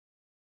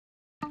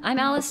I'm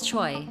Alice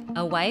Choi,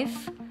 a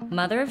wife,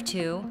 mother of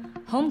two,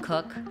 home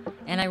cook,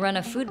 and I run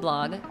a food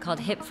blog called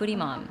Hip Foodie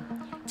Mom.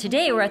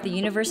 Today we're at the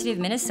University of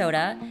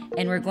Minnesota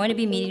and we're going to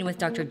be meeting with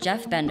Dr.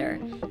 Jeff Bender.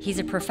 He's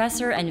a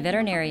professor and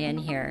veterinarian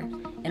here,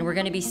 and we're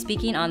going to be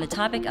speaking on the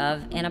topic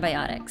of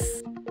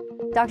antibiotics.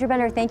 Dr.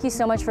 Bender, thank you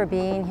so much for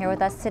being here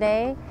with us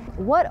today.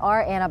 What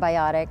are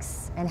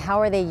antibiotics and how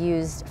are they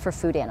used for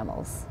food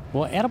animals?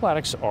 Well,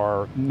 antibiotics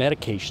are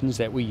medications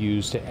that we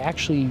use to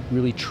actually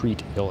really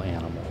treat ill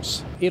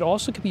animals. It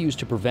also can be used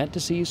to prevent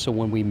disease, so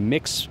when we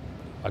mix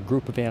a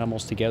group of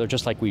animals together,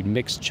 just like we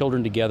mix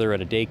children together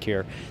at a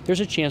daycare, there's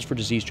a chance for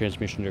disease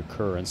transmission to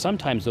occur, and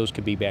sometimes those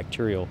could be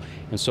bacterial.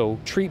 And so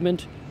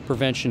treatment,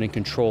 prevention, and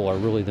control are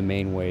really the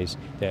main ways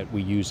that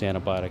we use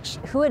antibiotics.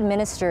 Who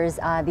administers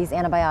these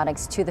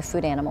antibiotics to the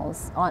food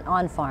animals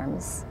on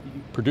farms?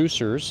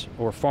 Producers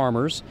or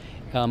farmers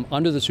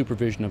under the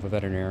supervision of a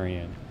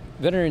veterinarian.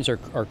 Veterinarians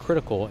are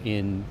critical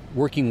in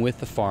working with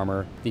the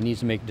farmer. They need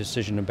to make a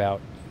decision about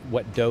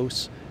what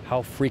dose,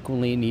 how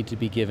frequently it needs to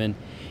be given,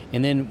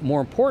 and then more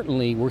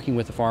importantly, working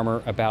with the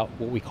farmer about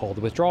what we call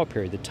the withdrawal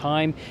period, the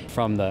time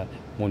from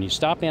when you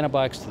stop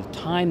antibiotics to the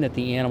time that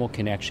the animal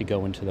can actually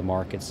go into the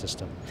market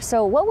system.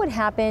 So what would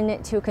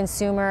happen to a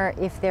consumer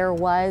if there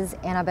was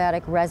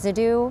antibiotic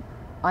residue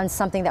on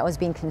something that was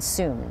being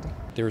consumed?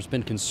 There's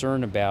been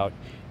concern about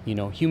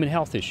human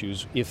health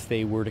issues if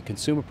they were to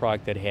consume a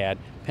product that had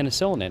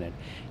penicillin in it,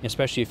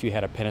 especially if you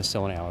had a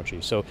penicillin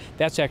allergy. So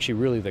that's actually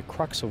really the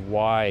crux of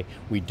why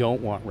we don't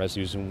want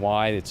residues and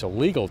why it's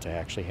illegal to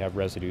actually have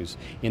residues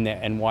in that,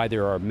 and why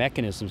there are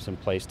mechanisms in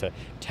place to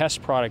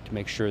test product to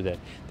make sure that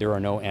there are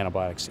no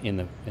antibiotics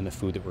in the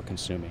food that we're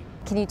consuming.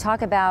 Can you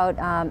talk about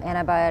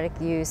antibiotic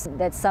use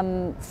that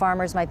some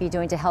farmers might be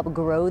doing to help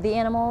grow the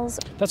animals?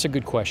 That's a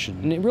good question.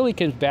 And it really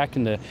comes back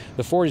in the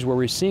 40s where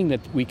we're seeing that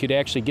we could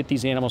actually get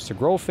these animals to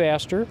grow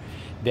faster,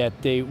 that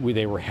they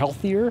were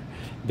healthier,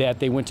 that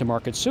they went to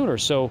market sooner.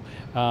 So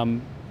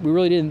we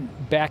really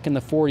didn't, back in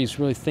the 40s,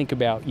 really think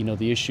about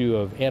the issue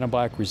of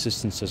antibiotic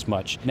resistance as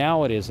much.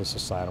 Now it is a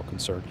societal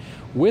concern.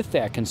 With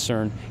that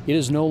concern, it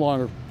is no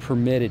longer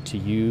permitted to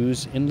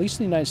use, at least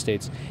in the United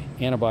States,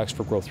 antibiotics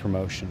for growth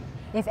promotion.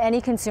 If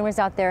any consumers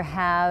out there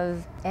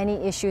have any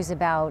issues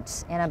about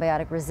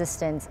antibiotic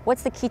resistance,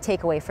 what's the key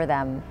takeaway for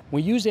them?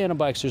 When we use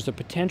antibiotics, there's the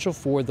potential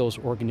for those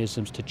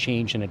organisms to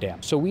change and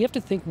adapt. So we have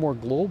to think more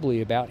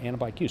globally about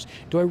antibiotic use.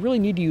 Do I really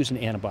need to use an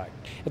antibiotic?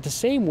 At the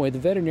same way, the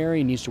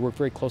veterinarian needs to work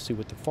very closely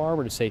with the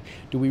farmer to say,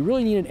 do we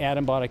really need an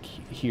antibiotic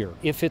here?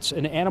 If it's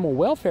an animal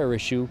welfare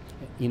issue,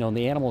 and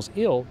the animal's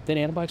ill, then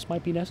antibiotics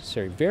might be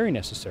necessary, very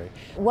necessary.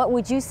 What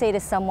would you say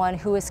to someone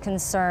who is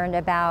concerned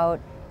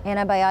about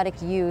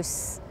antibiotic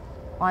use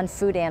on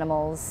food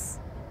animals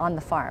on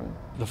the farm?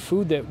 The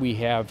food that we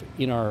have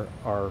in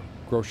our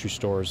grocery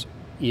stores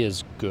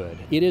is good.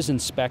 It is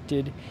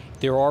inspected.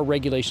 There are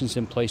regulations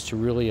in place to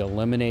really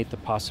eliminate the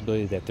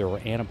possibility that there are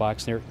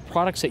antibiotics in there.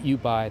 Products that you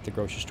buy at the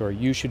grocery store,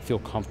 you should feel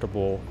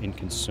comfortable in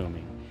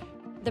consuming.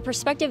 The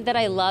perspective that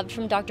I loved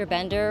from Dr.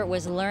 Bender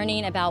was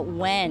learning about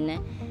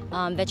when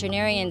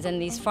veterinarians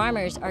and these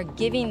farmers are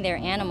giving their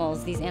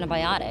animals these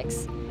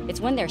antibiotics. It's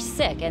when they're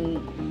sick,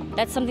 and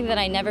that's something that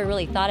I never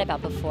really thought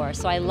about before,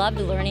 so I loved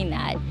learning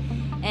that.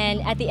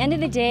 And at the end of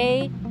the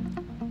day,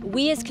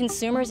 we as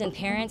consumers and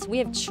parents, we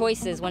have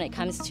choices when it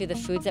comes to the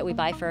foods that we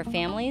buy for our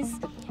families,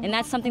 and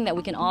that's something that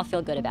we can all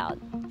feel good about.